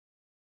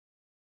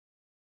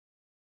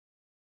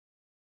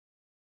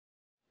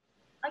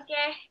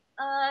Okay,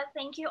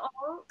 thank you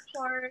all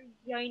for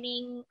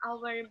joining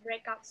our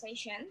breakout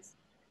sessions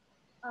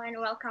and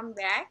welcome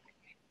back.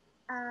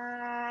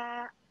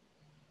 Uh,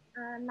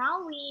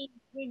 Now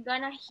we're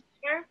gonna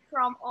hear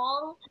from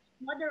all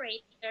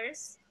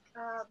moderators,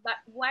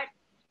 but what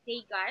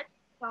they got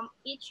from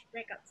each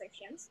breakout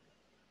sessions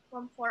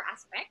from four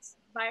aspects: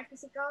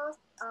 biophysical,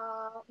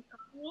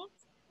 economic,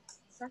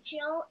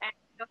 social, and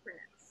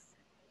governance.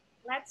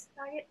 Let's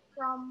start it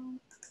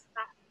from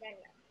Pak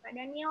Daniel. Pak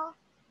Daniel,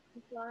 the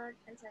floor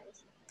and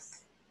service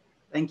yours.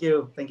 Thank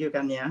you,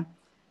 Kanya.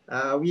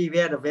 We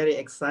had a very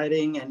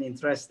exciting and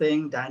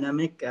interesting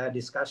dynamic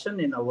discussion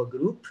in our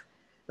group,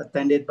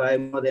 attended by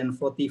more than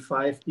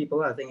 45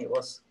 people. I think it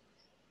was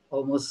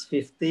almost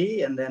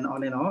 50, and then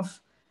on and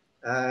off.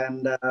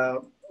 And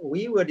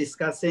we were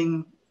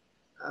discussing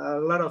a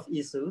lot of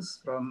issues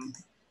from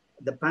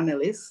the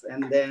panelists,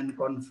 and then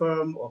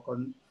confirmed or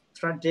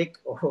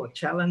contradict or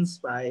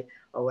challenged by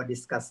our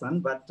discussion.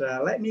 But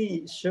let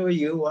me show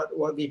you what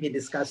we'll be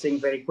discussing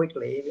very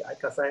quickly,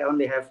 because I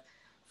only have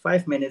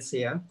 5 minutes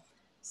here.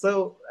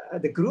 So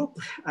the group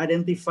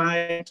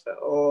identified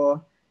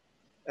or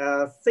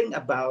think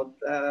about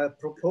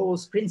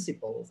proposed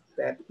principles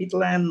that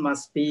peatland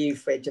must be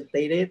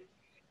vegetated,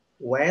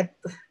 wet.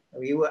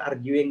 We were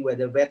arguing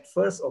whether wet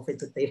first or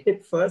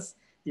vegetated first,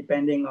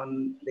 depending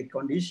on the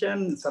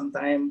condition.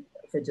 Sometimes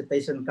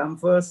vegetation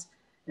comes first,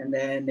 and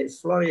then it's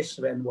flourished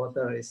when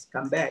water is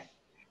come back.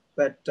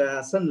 But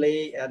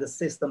certainly the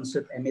system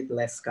should emit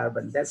less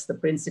carbon. That's the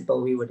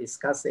principle we were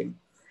discussing.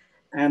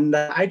 And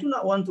I do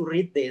not want to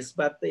read this,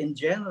 but in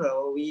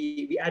general,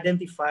 we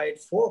identified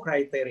four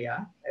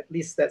criteria. At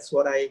least that's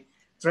what I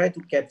try to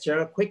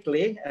capture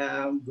quickly,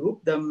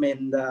 group them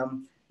in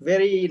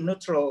very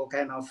neutral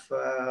kind of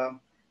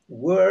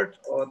word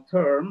or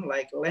term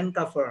like land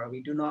cover.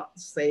 We do not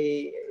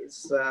say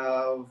it's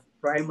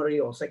primary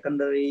or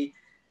secondary,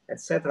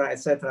 etc.,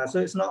 etc. So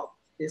it's not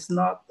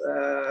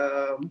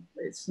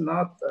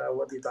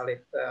what do you call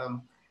it?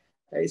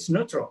 It's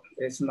neutral.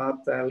 It's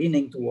not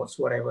leaning towards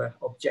whatever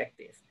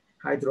objective.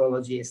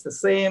 Hydrology is the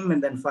same,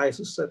 and then fire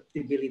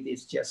susceptibility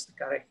is just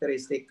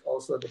characteristic,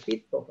 also the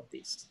peat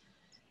properties.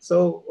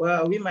 So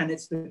we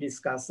managed to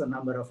discuss a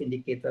number of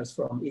indicators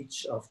from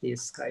each of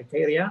these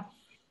criteria.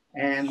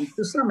 And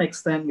to some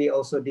extent, we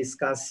also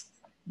discussed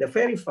the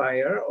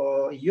verifier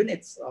or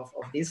units of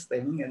this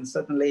thing. And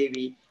certainly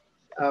we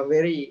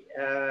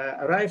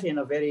arrive in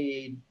a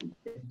very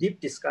deep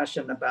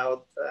discussion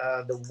about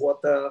the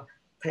water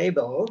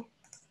table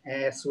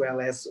as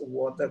well as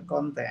water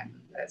content.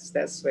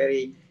 That's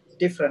very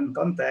different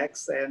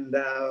context. And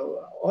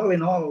all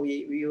in all,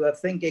 we were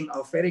thinking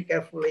of very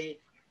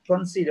carefully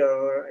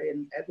consider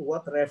at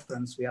what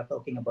reference we are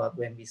talking about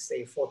when we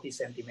say 40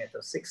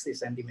 centimeters, 60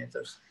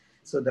 centimeters.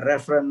 So the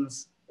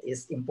reference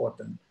is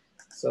important.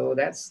 So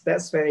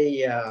that's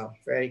very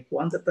very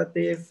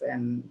quantitative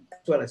and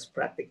as well as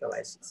practical,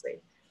 I should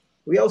say.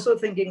 We're also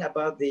thinking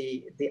about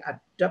the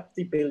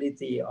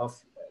adaptability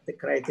of the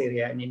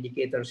criteria and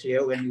indicators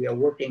here when we are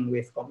working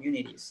with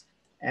communities,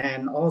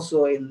 and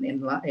also in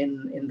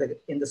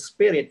the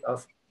spirit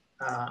of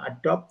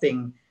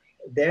adopting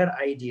their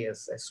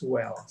ideas as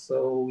well.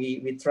 So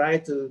we try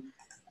to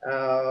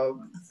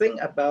think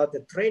about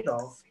the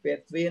trade-off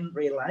between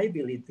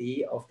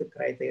reliability of the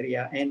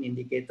criteria and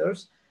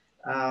indicators,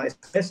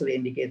 especially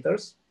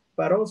indicators,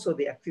 but also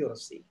the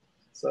accuracy.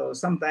 So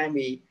sometimes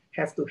we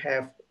have to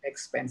have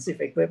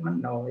expensive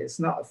equipment. No, it's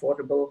not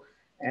affordable.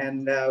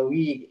 And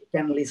we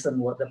can listen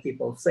what the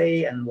people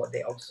say and what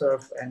they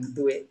observe and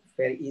do it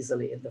very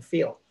easily in the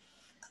field.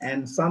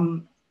 And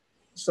some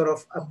sort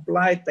of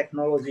applied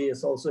technology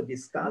is also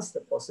discussed,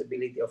 the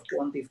possibility of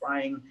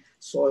quantifying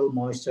soil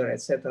moisture,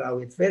 etc.,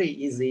 with very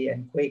easy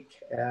and quick,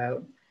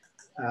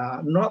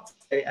 not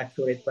very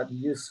accurate, but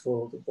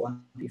useful to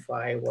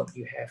quantify what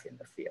you have in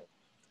the field.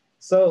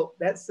 So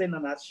that's in a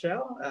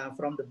nutshell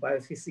from the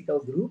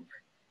biophysical group.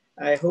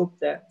 I hope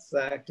that's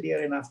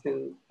clear enough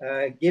to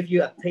give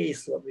you a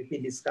taste of what we've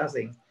been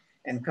discussing.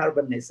 And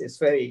carbon is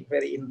very,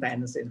 very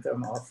intense in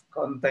terms of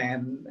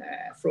content,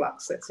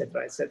 flux,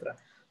 etc., etc.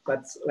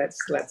 But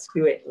let's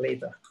do it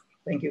later.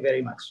 Thank you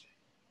very much.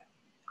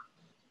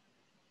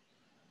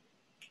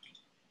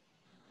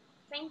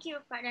 Thank you,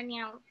 Pak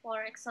Daniel,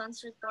 for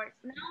excellent report.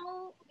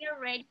 Now we are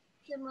ready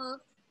to move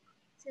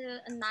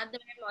to another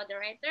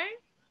moderator.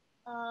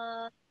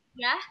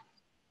 Yeah,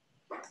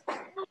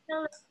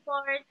 we'll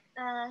report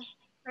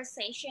her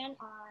session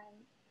on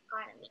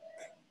economy.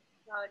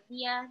 So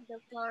Dia, the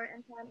floor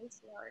and time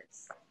is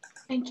yours.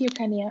 Thank you,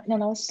 Kania.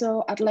 And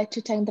also, I'd like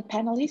to thank the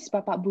panelists,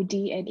 Bapak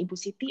Budi and Ibu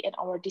Siti, and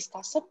our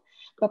discussant,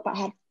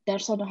 Bapak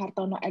Darsono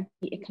Hartono at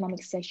the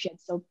economic session.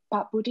 So,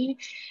 Pak Budi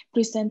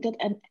presented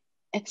an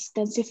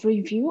extensive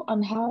review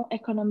on how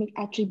economic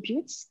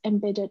attributes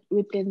embedded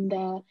within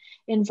the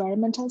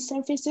environmental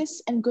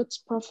services and goods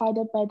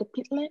provided by the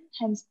peatland,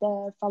 hence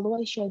the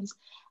valuations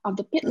of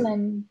the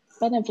peatland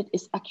benefit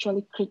is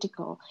actually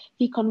critical.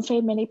 He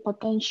conveyed many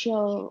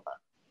potential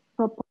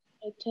proposed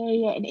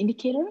criteria and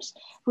indicators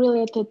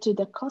related to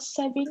the cost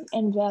saving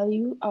and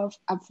value of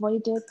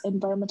avoided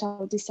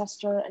environmental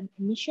disaster and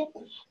emission,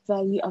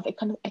 value of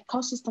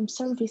ecosystem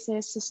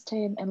services,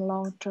 sustained and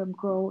long-term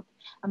growth,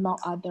 among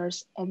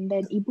others. And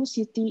then Ibu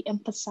Siti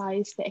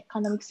emphasized the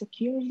economic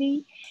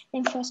security,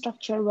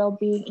 infrastructure,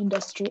 well-being,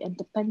 industry, and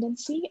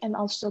dependency, and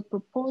also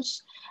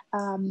proposed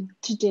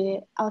to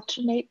the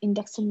alternate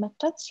indexing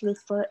methods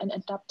referred and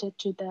adapted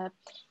to the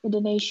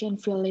Indonesian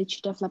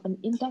Village Development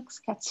Index,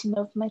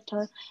 Katsinov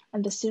method,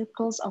 and the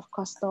Circles of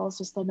Coastal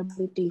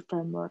Sustainability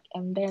Framework.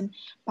 And then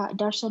Pak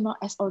Darsono,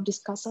 as our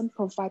discussant,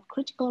 provide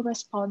critical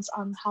response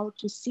on how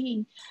to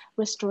see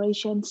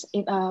restorations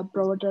in a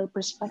broader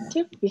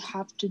perspective. We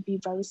have to be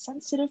very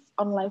sensitive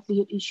on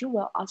livelihood issue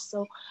while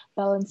also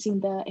balancing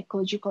the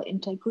ecological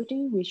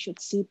integrity. We should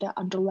see the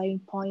underlying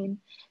point,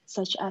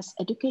 such as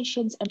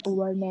education and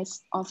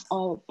awareness of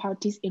all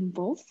parties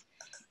involved,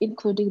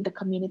 including the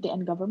community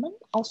and government.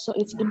 Also,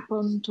 it's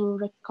important to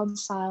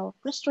reconcile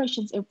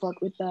restoration's effort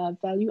with the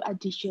value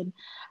addition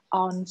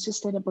on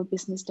sustainable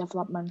business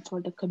development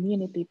for the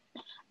community.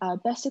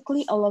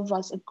 Basically, all of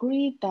us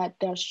agree that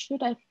there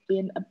should have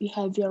been a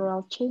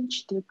behavioral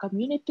change to the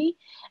community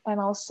and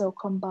also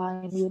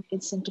combined with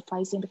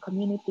incentivizing the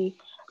community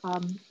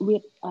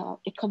with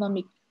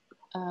economic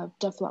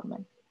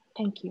development.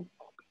 Thank you.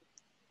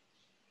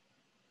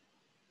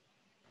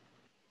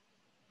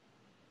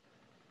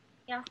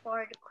 Yeah,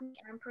 for the quick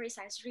and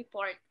precise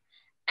report.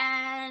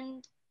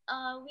 And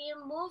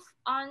we'll move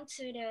on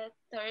to the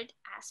third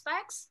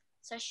aspects,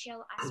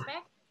 social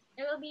aspect.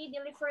 It will be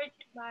delivered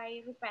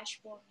by Rupesh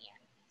Bonian.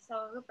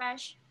 So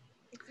Rupesh,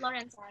 the floor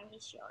and time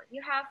is yours.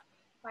 You have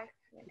 5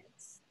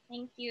 minutes.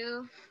 Thank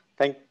you.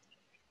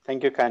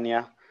 Thank you,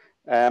 Kanya.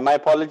 My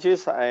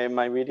apologies,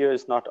 my video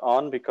is not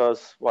on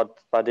because what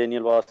Pa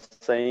Daniel was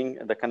saying,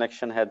 the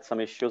connection had some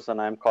issues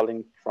and I'm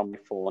calling from my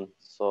phone.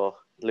 So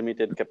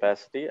limited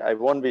capacity. I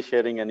won't be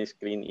sharing any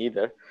screen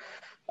either,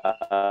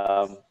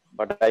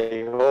 but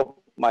I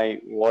hope my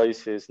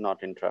voice is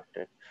not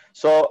interrupted.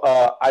 So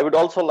I would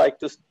also like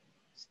to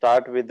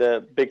start with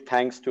a big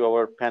thanks to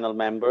our panel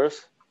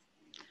members,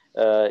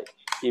 Ibu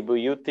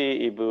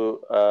Yuti,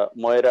 Ibu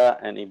Moira,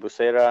 and Ibu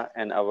Sarah,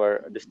 and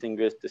our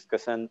distinguished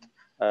discussant,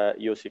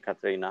 Yosi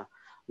Katrina.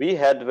 We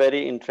had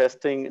very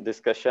interesting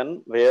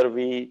discussion where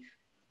we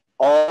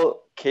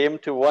all came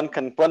to one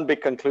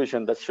big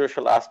conclusion that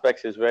social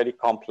aspects is very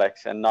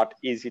complex and not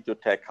easy to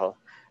tackle.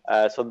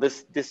 So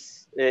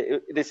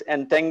this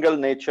entangled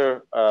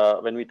nature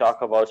when we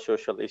talk about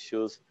social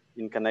issues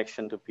in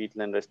connection to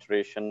peatland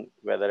restoration,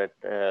 whether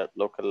at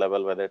local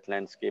level, whether at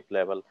landscape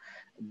level,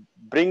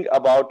 bring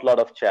about a lot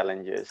of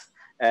challenges.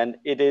 And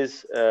it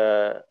is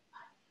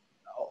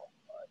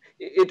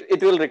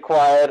it will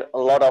require a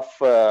lot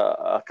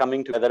of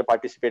coming together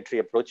participatory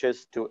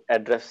approaches to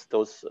address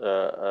those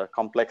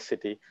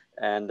complexity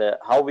and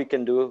how we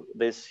can do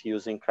this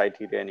using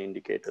criteria and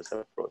indicators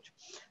approach.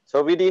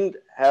 So we didn't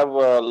have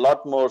a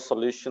lot more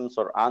solutions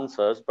or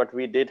answers, but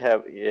we did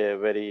have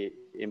very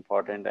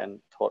important and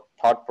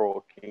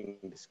thought-provoking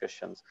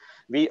discussions.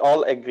 We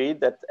all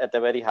agreed that at a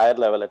very higher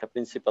level, at a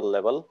principal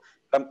level,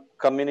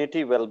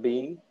 community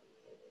well-being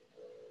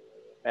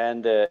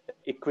and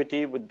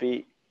equity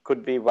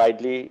could be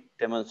widely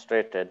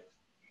demonstrated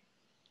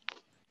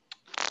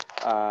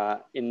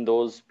in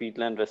those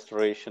peatland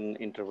restoration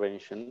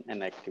intervention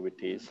and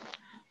activities.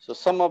 So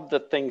some of the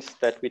things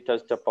that we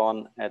touched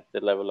upon at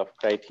the level of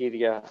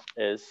criteria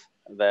is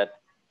that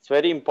it's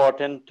very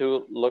important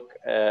to look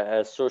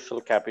at social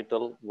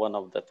capital, one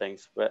of the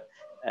things.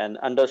 And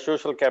under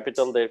social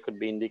capital, there could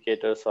be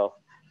indicators of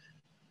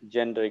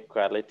gender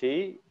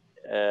equality,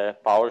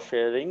 power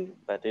sharing,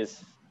 that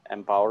is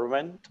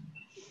empowerment,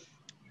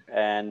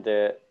 and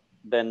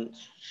then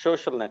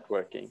social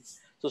networking.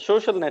 So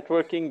social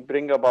networking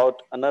bring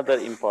about another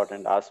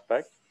important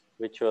aspect,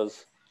 which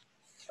was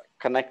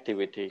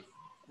connectivity.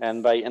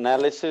 And by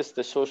analysis,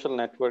 the social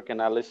network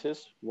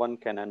analysis, one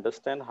can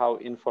understand how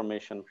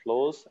information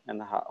flows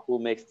and who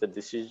makes the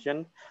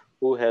decision,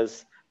 who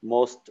has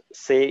most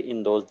say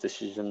in those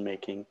decision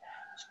making.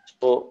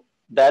 So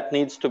that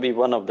needs to be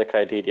one of the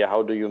criteria.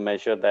 How do you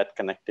measure that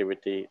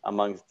connectivity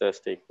amongst the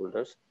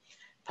stakeholders?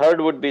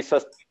 Third would be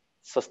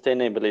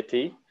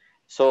sustainability.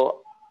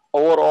 So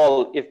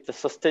overall, if the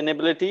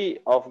sustainability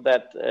of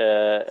that,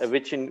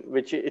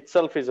 which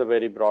itself is a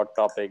very broad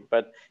topic,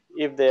 but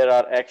if there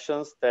are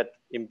actions that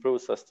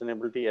improve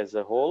sustainability as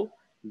a whole,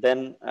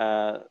 then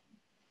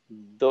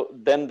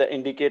the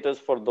indicators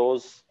for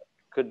those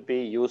could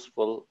be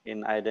useful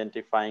in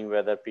identifying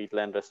whether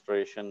peatland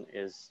restoration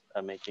is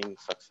making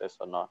success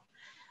or not.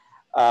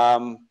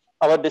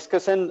 Our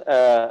discussion,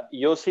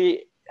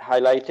 Yosi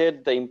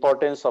highlighted the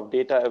importance of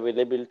data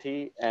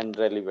availability and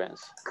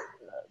relevance.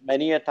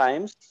 Many a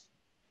times,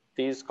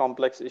 these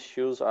complex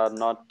issues are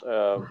not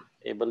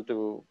able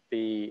to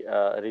be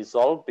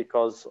resolved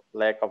because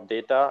lack of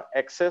data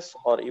access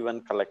or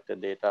even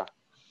collected data.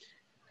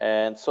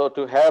 And so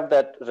to have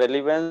that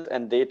relevance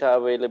and data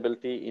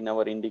availability in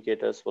our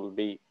indicators will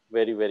be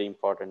very, very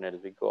important as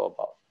we go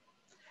about.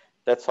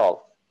 That's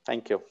all.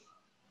 Thank you.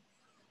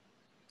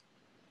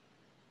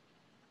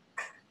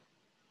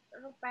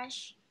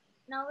 Rupesh.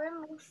 Now we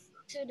move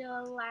to the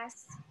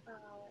last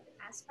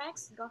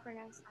aspects,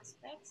 governance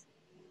aspects,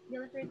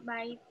 delivered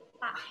by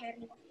Pak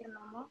Heri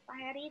Purnomo. Pak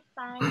Heri,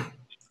 time,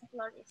 the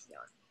floor is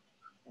yours.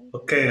 Thank you.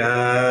 Okay,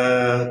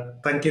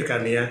 thank you,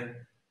 Kania.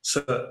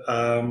 So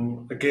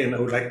again, I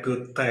would like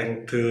to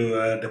thank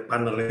to the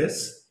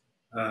panelists,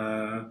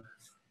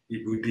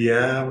 Ibu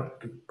Dia,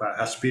 Pak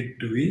Hasbi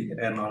Dwi,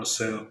 and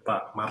also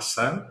Pak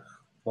Marsan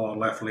for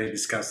lively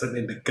discussion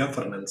in the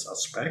governance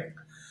aspect.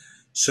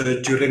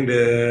 So during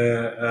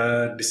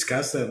the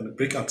discussion,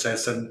 breakout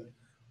session,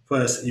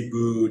 first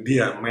Ibu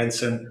Dia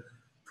mentioned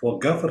for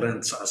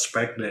governance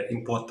aspect the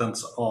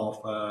importance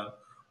of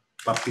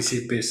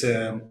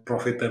participation,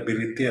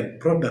 profitability, and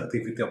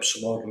productivity of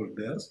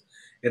smallholders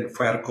in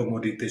fair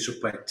commodity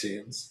supply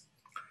chains,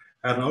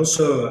 and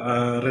also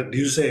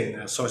reducing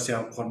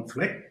social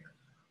conflict,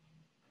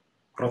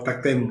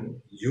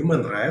 protecting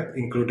human rights,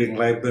 including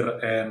labor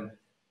and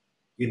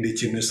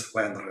indigenous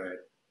land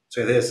rights.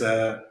 So it is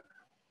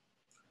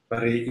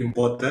very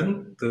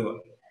important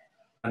to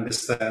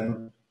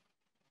understand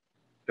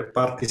the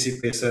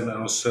participation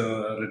and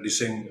also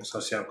reducing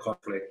social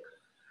conflict.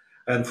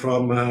 And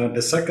from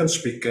the second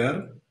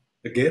speaker,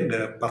 again,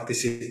 the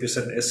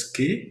participation is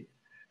key.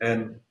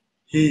 And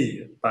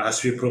Pak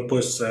Aswi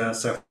proposed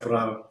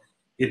several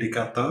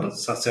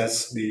indicators, such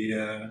as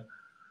the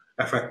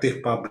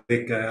effective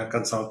public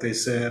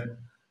consultation,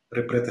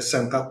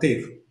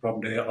 representative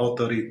from the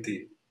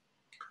authority,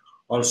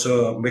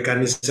 also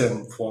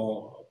mechanism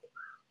for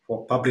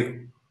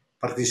public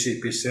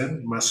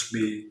participation must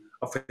be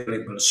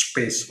available,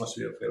 space must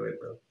be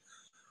available.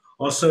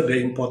 Also, the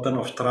importance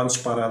of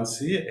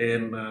transparency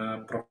in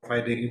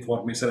providing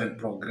information and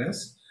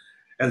progress,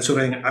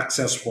 ensuring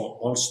access for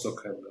all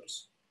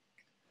stakeholders.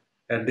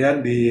 And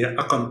then the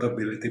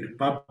accountability, the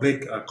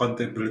public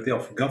accountability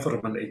of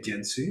government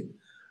agency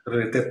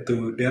related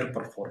to their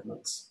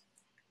performance.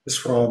 This is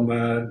from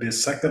the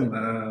second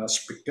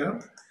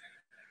speaker.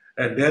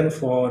 And then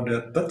for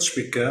the third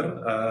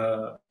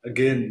speaker,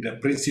 again, the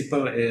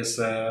principle is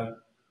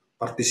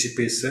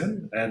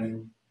participation,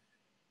 and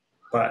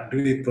Pak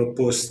Dwi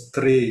proposed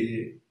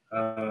three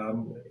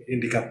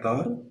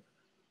indicator.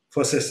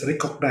 First is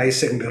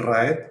recognizing the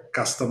right,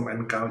 custom,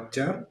 and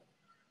culture.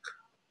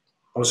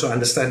 Also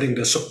understanding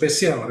the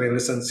spatial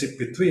relationship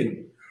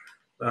between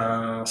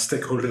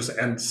stakeholders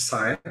and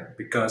site,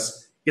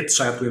 because each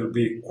site will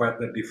be quite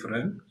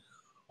different.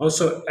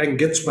 Also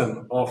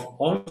engagement of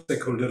all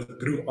stakeholders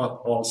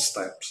throughout all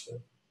steps.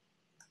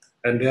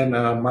 And then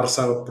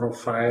Marcel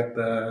provide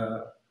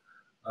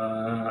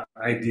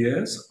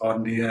ideas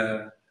on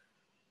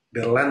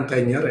the land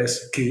tenure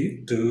is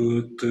key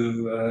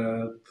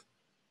to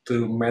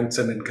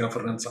mention in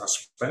governance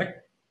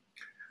aspect,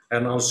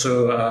 and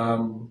also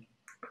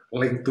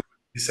linked to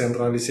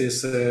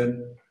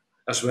decentralization,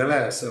 as well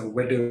as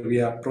whether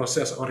we are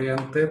process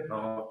oriented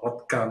or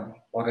outcome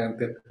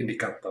oriented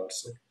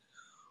indicators.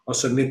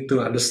 Also need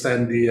to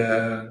understand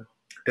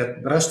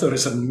that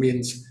restoration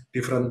means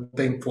different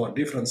thing for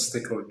different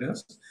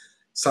stakeholders.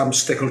 Some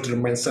stakeholders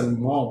mention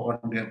more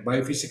on the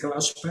biophysical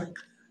aspect,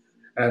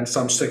 and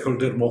some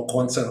stakeholders more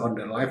concerned on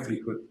the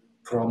livelihood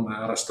from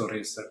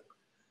restoration.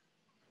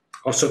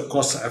 Also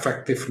cost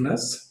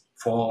effectiveness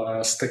for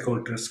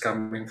stakeholders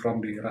coming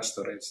from the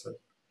restoration.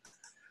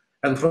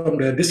 And from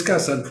the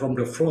discussion from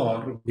the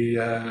floor,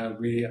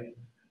 we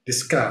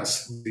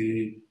discuss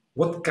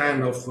what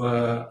kind of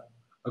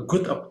a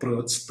good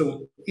approach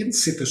to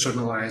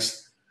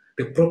institutionalize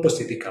the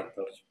proposed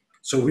indicators.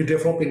 So we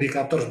develop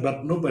indicators,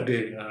 but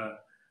nobody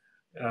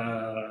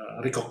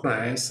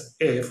recognize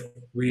if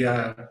we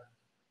are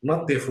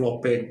not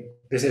developing.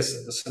 This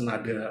is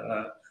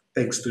another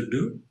things to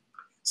do.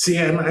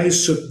 CNI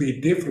should be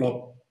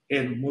developed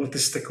in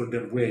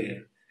multi-stakeholder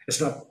way.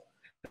 It's not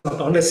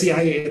only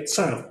CIA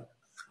itself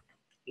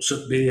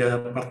should be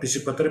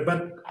participatory,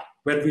 but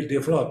when we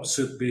develop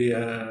should be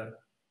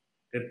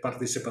in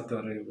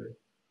participatory way.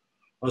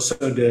 Also,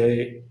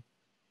 the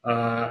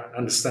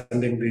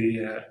understanding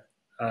the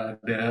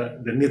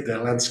need the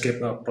landscape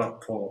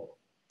platform.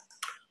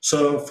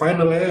 So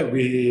finally,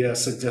 we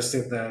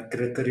suggested the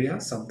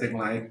criteria, something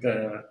like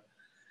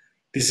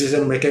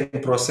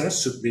decision-making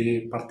process should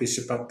be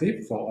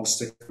participative for all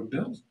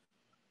stakeholders,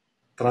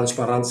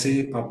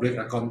 transparency, public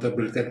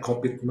accountability and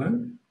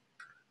commitment,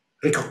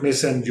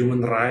 recognition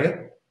human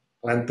right,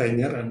 land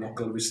tenure and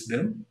local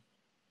wisdom,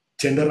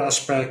 gender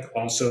aspect,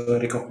 also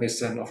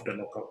recognition of the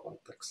local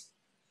context.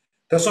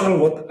 That's all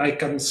what I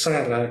can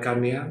share,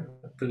 Kania,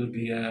 to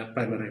the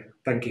plenary.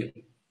 Thank you.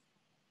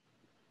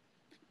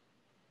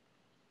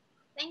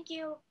 Thank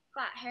you,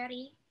 Pak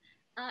Heri.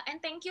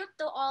 And thank you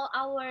to all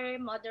our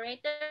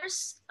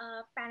moderators,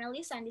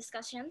 panelists, and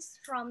discussions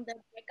from the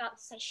breakout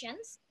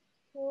sessions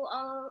who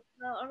all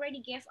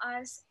already gave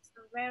us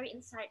very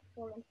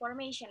insightful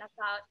information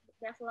about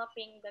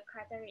developing the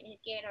criteria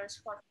indicators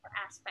for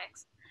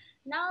aspects.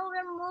 Now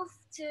we'll move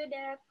to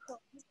the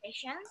closing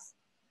sessions.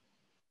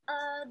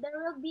 There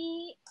will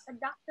be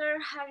Dr.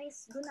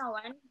 Haris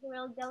Gunawan who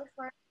will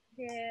deliver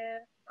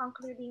the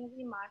concluding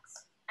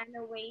remarks and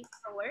the way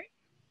forward.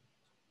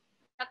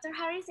 Dr.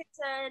 Haris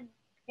is a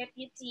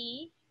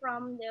deputy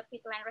from the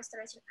Peatland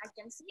Restoration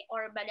Agency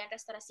or Badan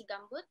Restorasi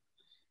Gambut.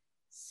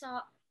 So,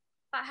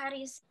 Pak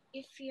Haris,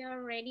 if you're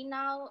ready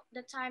now,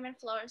 the time and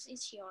floor is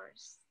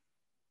yours.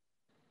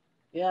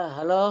 Yeah,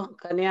 hello,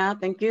 Kania.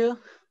 Thank you.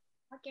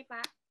 Okay,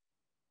 Pak.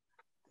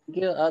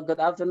 Thank you.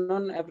 Good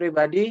afternoon,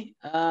 everybody.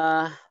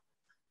 Can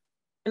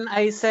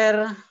I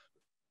share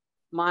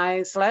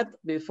my slide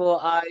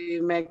before I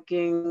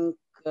making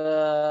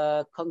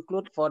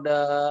conclude for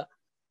the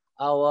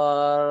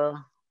our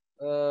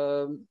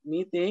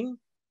meeting?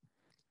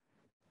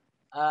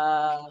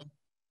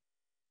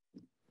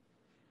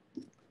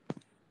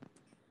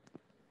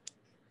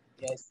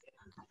 Yes.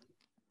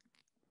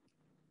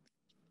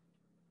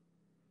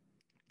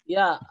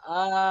 Yeah.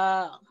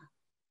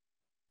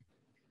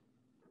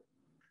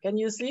 Can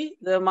you see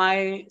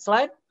my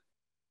slide?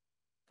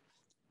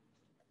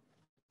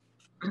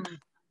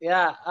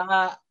 Yeah.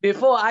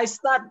 Before I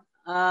start,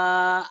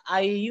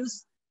 I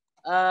use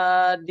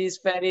this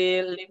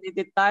very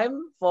limited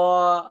time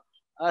for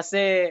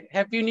say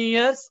Happy New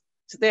Year's.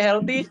 Stay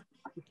healthy.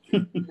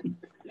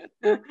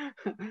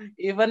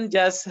 Even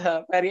just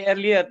very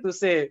earlier to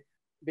say,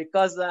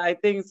 because I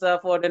think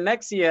for the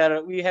next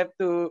year we have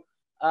to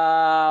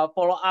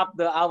follow up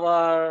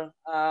our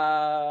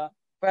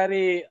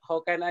very,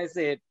 how can I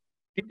say it,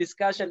 deep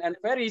discussion and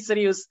very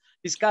serious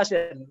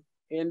discussion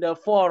in the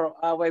 4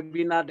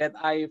 webinar that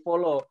I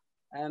follow.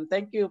 And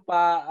thank you,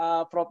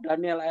 Prof.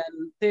 Daniel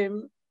and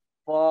team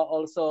for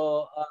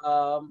also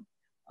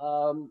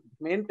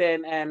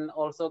maintain and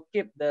also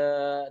keep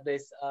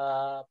this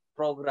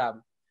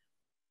program.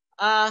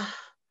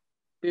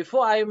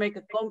 Before I make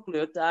a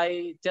conclude,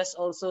 I just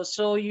also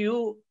show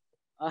you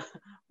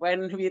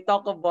when we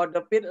talk about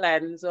the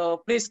peatland.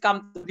 So please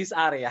come to this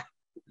area.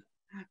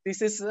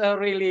 This is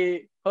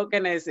really, how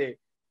can I say,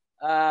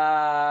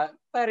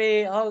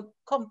 very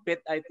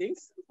complete. I think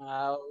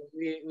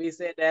we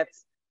say that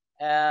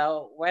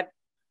wet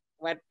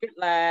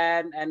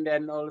peatland, and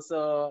then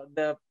also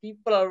the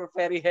people are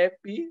very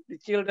happy. The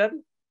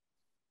children,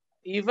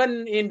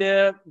 even in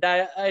the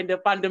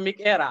pandemic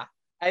era,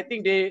 I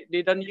think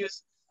they don't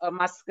use a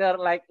masker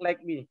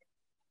like me.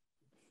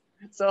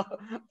 So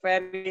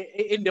very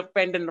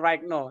independent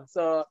right now.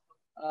 So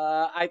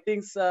I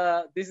think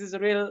this is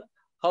real.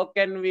 How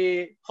can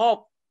we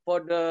hope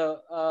for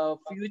the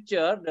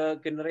future? The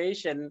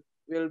generation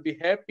will be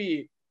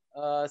happy,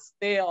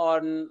 stay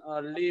on,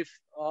 live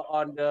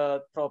on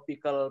the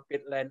tropical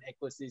peatland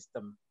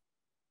ecosystem.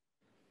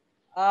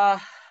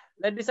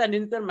 Ladies and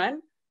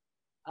gentlemen,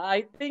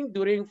 I think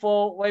during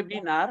 4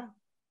 webinar,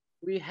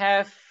 we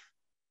have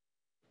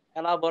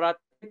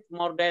elaborated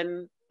more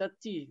than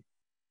 30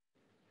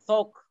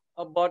 talk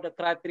about the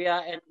criteria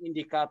and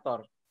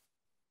indicator.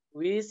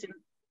 We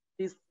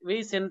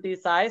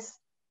synthesize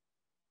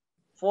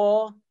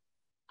 4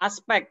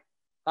 aspects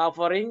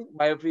covering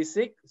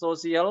biophysics,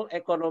 social,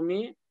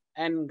 economy,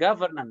 and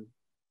governance.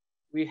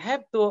 We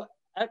have to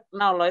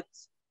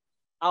acknowledge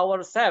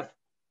ourselves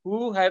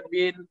who have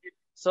been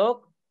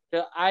so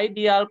the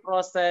ideal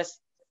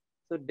process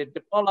to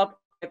develop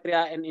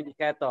criteria and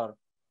indicator.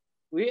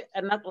 We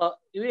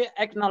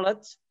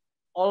acknowledge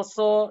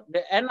also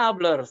the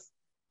enablers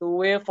to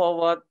way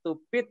forward to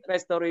peat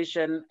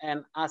restoration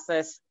and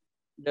assess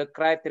the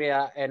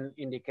criteria and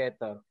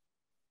indicator.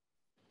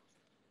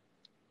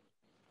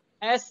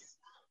 As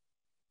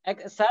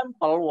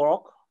example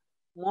work,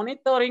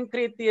 monitoring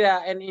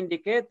criteria and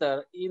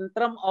indicator in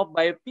terms of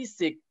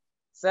biophysics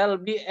shall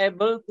be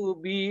able to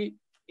be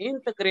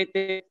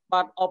integrated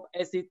part of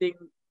existing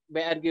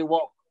BRG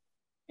work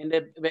in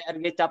the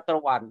BRG chapter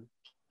 1.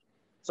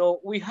 So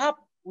we have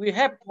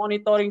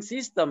monitoring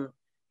system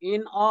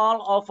in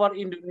all over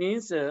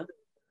Indonesia,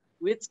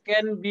 which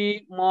can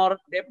be more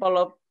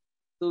developed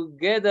to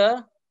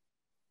gather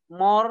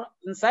more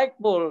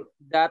insightful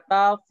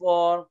data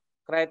for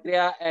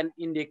criteria and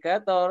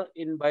indicator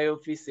in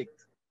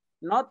biophysics.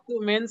 Not to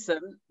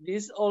mention,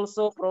 this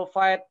also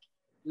provide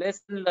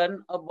lesson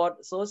learned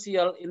about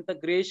social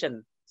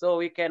integration. So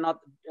we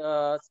cannot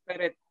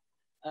separate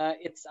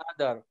each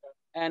other.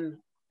 And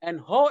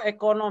how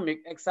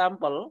economic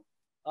example,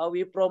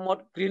 we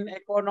promote green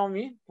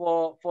economy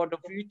for the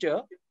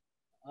future.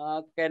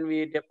 Can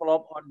we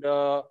develop on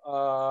the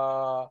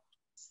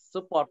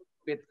support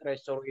with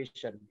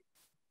restoration?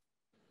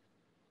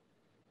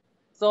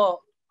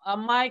 So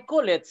my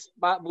colleague,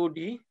 Pak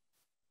Budi,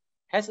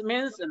 has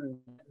mentioned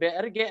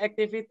that BRG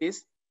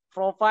activities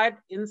provide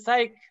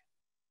insight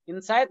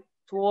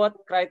toward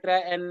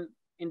criteria and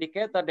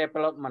indicator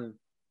development.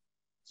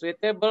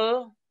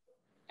 Suitable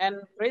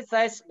and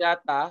precise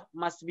data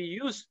must be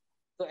used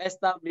to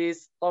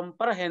establish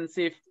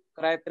comprehensive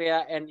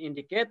criteria and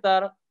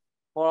indicator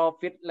for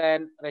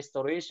peatland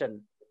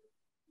restoration.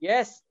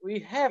 Yes, we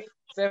have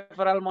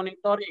several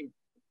monitoring,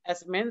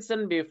 as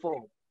mentioned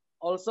before.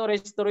 Also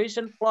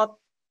restoration plot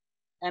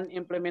and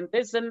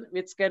implementation,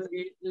 which can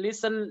be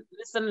lesson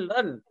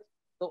learned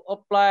to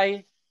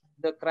apply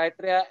the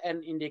criteria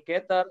and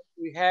indicator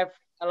we have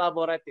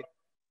elaborated.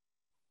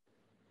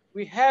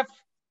 We have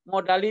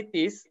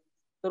modalities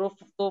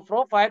to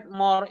provide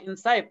more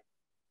insight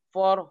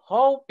for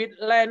how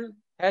peatland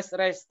has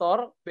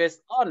restored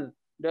based on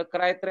the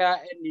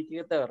criteria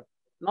indicator,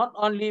 not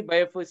only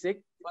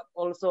biophysics, but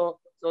also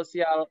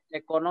social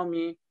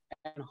economy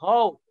and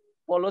how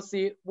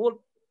policy would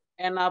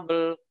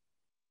enable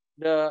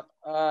the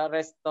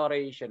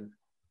restoration.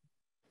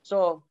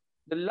 So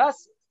the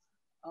last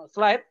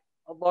slide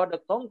about the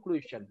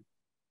conclusion.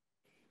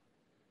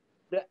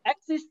 The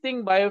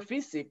existing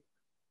biophysics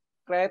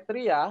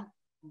criteria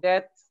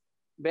that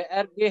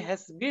BRG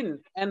has been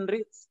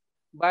enriched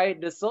by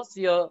the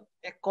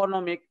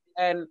socio-economic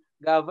and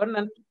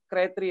governance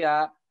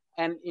criteria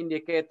and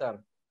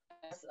indicator.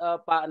 As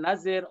Pak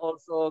Nazir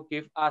also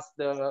give us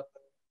the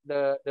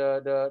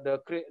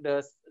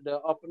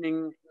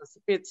opening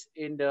speech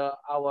in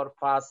our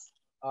first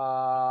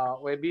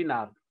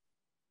webinar.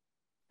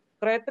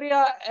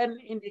 Criteria and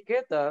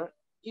indicator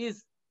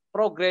is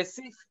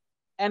progressive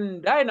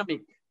and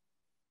dynamic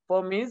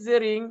for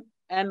measuring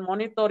and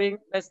monitoring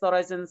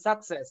restoration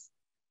success.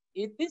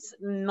 It is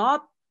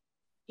not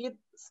it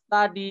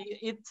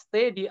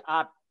steady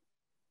art.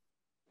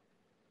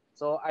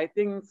 So I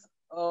think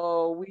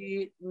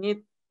we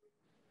need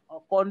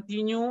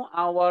continue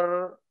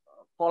our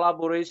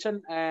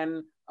collaboration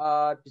and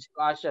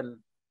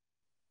discussion.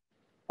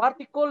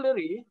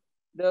 Particularly,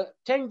 the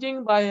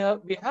changing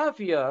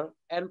behavior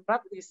and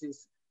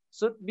practices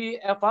should be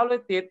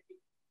evaluated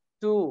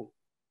too,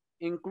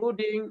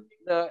 including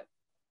the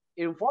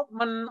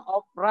involvement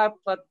of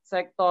private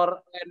sector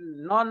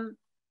and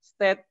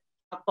non-state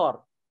actor.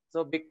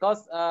 So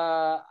because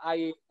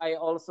I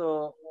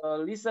also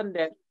listen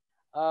that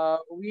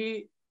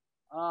we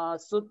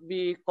should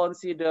be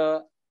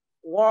consider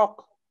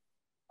work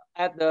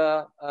at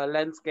the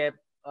landscape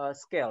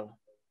scale.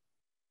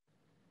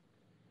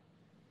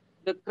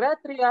 The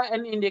criteria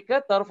and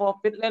indicator for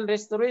peatland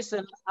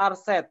restoration are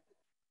set,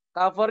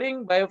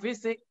 covering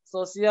biophysics,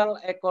 social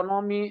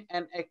economy,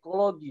 and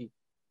ecology,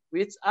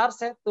 which are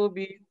said to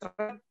be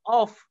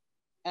trade-off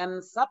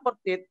and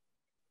supported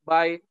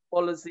by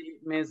policy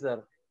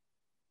measures.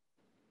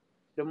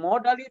 The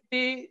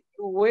modality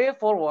way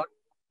forward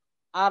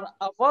are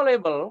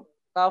available,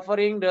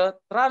 covering the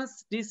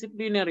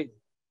transdisciplinary,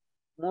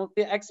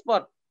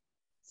 multi-expert,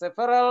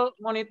 several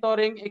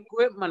monitoring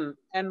equipment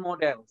and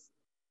models,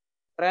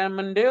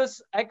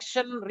 tremendous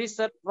action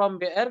research from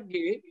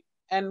BRG,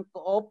 and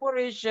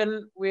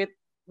cooperation with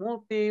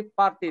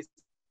multi-parties,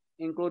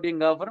 including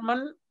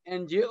government,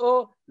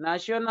 NGO,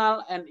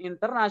 national and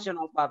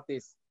international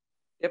parties.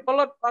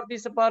 Develop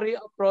participatory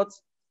approach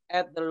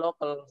at the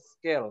local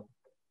scale.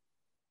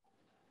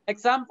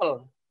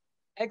 Example,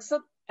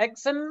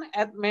 action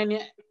at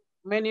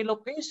many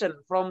locations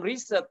from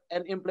research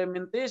and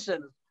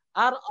implementation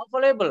are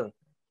available,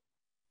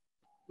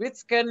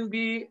 which can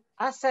be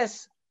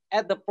assessed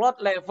at the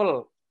plot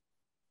level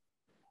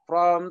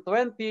from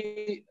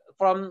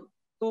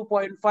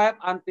 2.5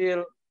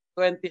 until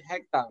 20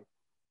 hectares,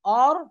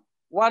 or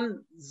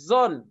one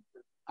zone,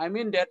 I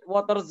mean that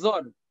water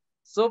zone,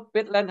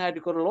 sub-peatland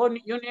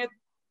hydrological unit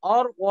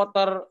or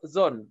water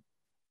zone,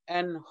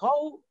 and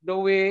how the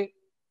way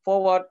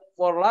forward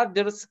for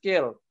larger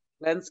scale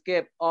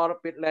landscape or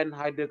peatland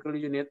hydrological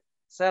unit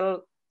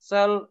shall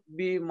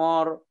be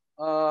more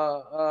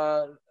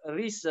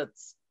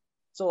research.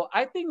 So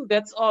I think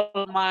that's all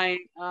my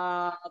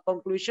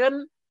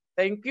conclusion.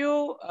 Thank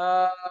you,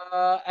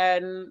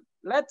 and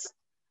let's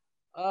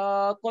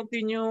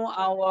continue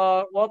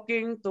our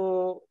working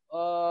to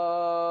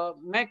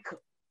make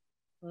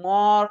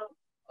more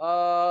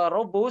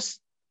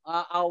robust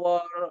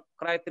our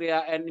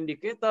criteria and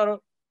indicator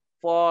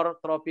for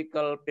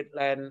tropical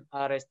peatland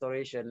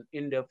restoration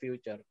in the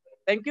future.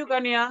 Thank you,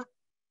 Kania.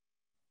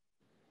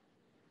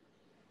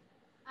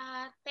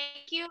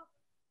 Thank you,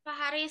 Pak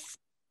Haris.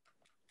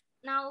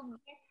 Now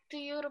back to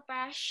you,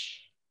 Rupesh.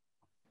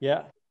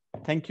 Yeah,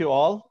 thank you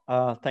all.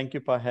 Thank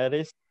you, Pak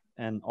Haris,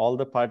 and all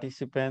the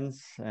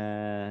participants,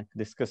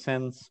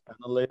 discussants,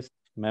 panelists,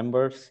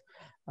 members.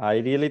 I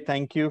really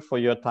thank you for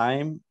your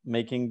time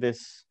making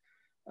this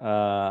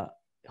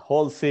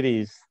whole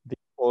series, the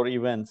 4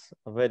 events,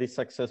 a very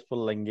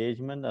successful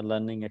engagement, a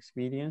learning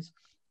experience.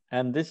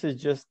 And this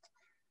is just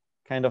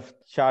kind of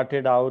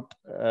charted out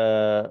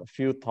a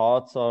few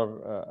thoughts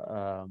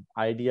or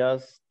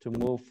ideas to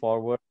move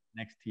forward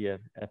next year.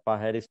 As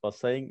Pak Haris was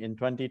saying, in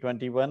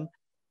 2021,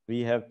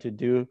 we have to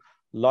do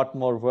a lot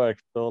more work.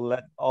 So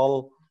let's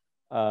all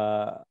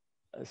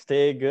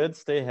stay good,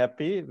 stay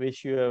happy.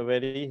 Wish you a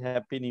very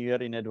happy new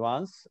year in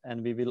advance.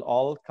 And we will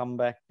all come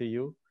back to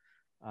you.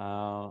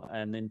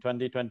 And in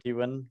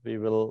 2021, we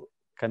will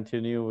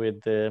continue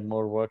with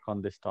more work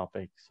on this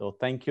topic. So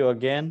thank you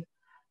again.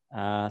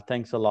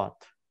 Thanks a lot.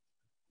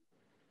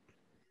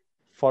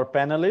 For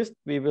panelists,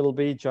 we will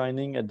be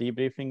joining a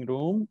debriefing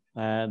room.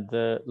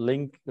 The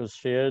link was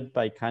shared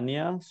by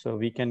Kania, so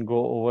we can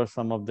go over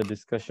some of the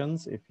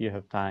discussions if you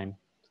have time.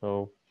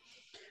 So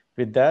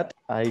with that,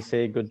 I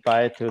say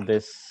goodbye to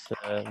this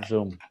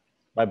Zoom.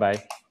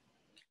 Bye-bye.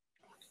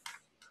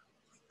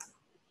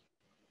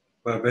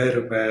 Bye-bye,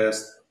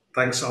 Rupesh.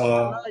 Thanks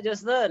all.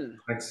 Justin.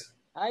 Thanks.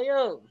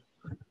 Ayo.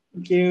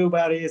 Thank you,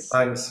 Pak Haris.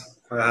 Thanks,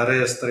 Pak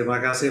Haris.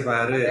 Terima kasih,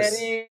 Pak Haris.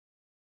 Ferry.